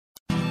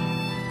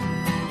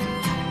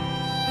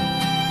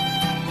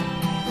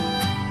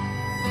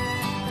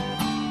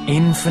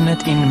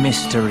Infinite in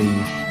mystery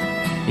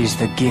is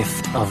the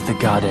gift of the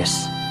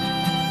goddess.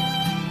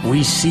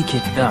 We seek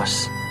it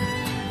thus,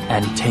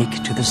 and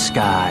take to the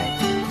sky.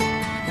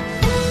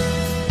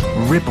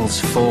 Ripples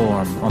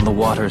form on the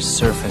water's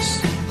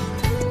surface.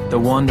 The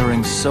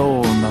wandering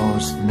soul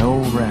knows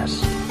no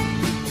rest.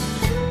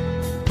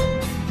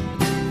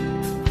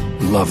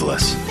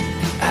 Loveless,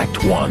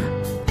 Act 1.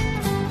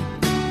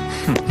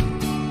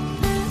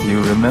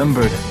 You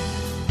remembered.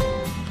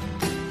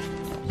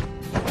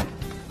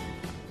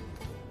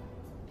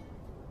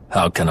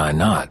 How can I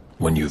not,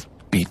 when you've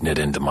beaten it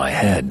into my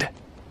head?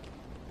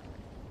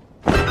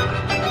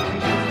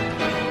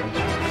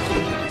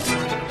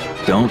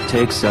 Don't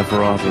take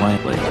Sephiroth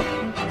lightly.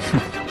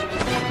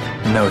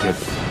 Noted.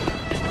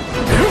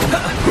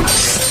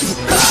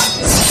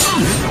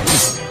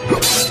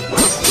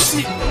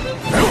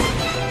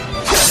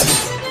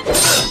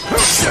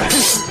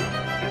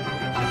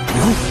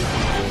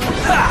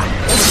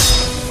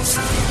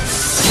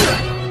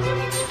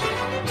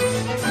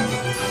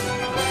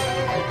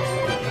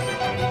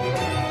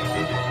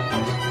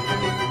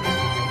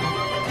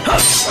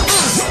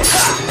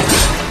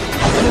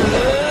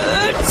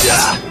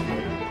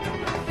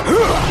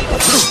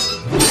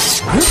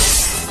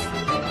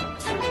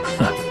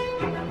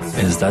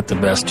 Is that the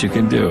best you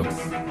can do?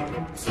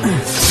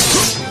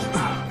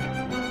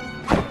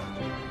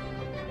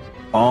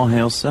 All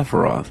hail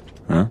Sephiroth,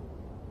 huh?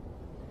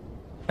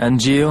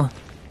 Angeal,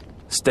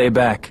 stay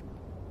back.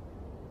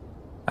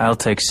 I'll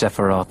take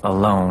Sephiroth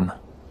alone.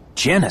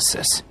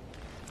 Genesis?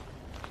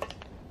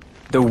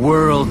 The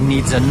world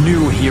needs a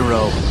new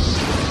hero.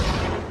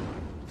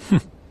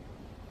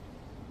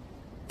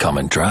 Come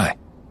and try.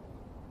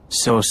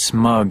 So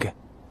smug.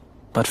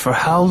 But for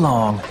how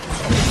long?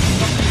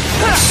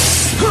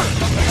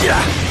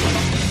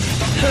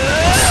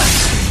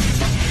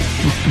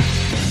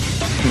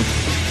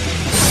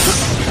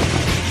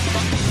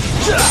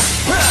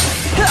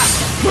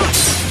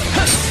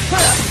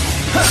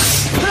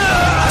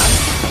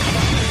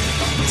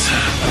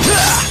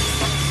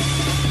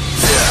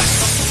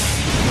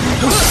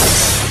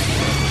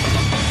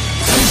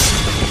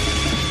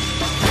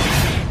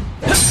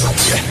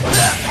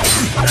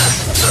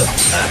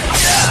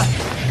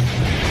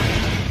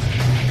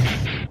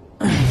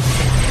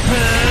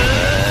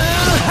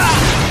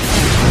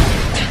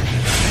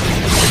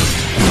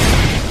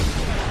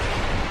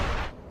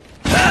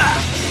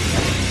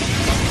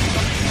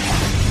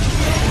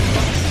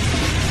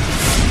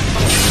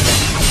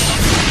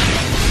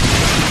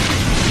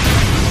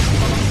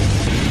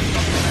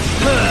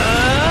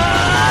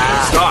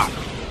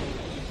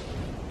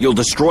 You'll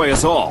destroy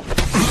us all.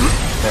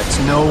 That's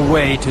no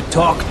way to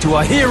talk to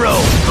a hero!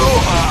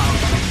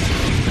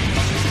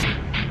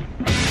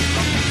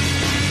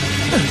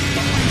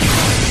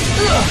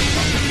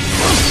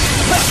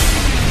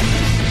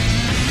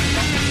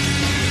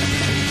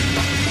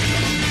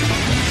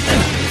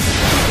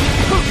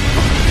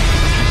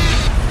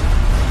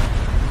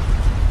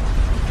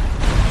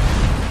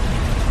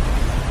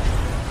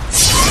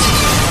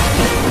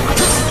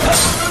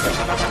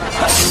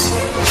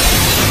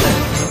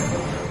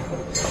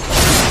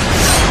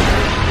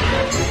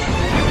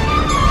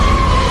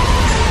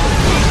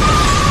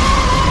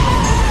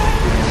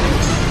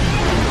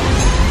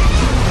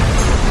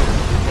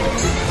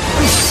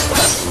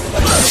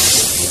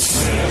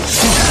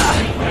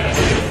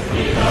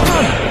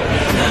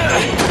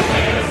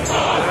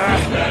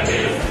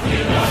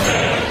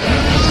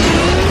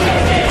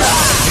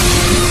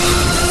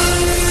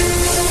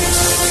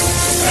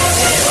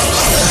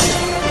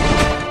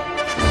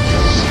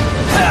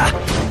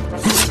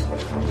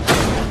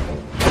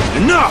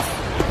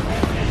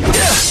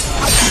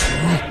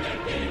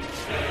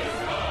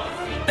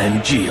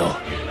 Angeal.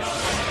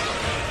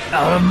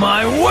 Out of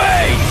my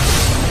way!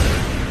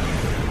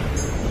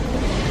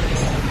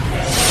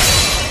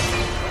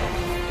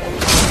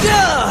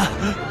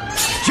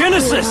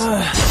 Genesis!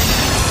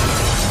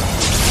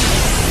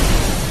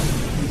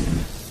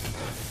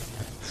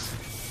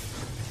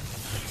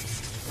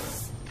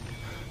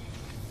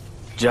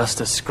 Just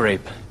a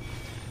scrape.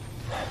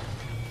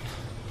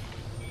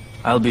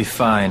 I'll be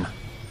fine.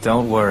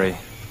 Don't worry.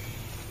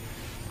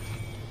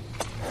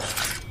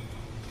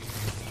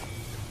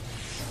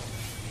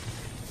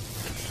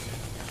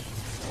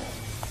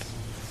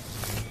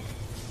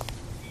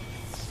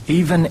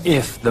 Even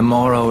if the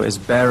morrow is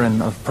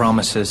barren of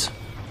promises,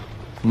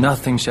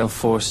 nothing shall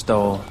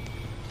forestall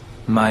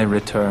my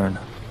return.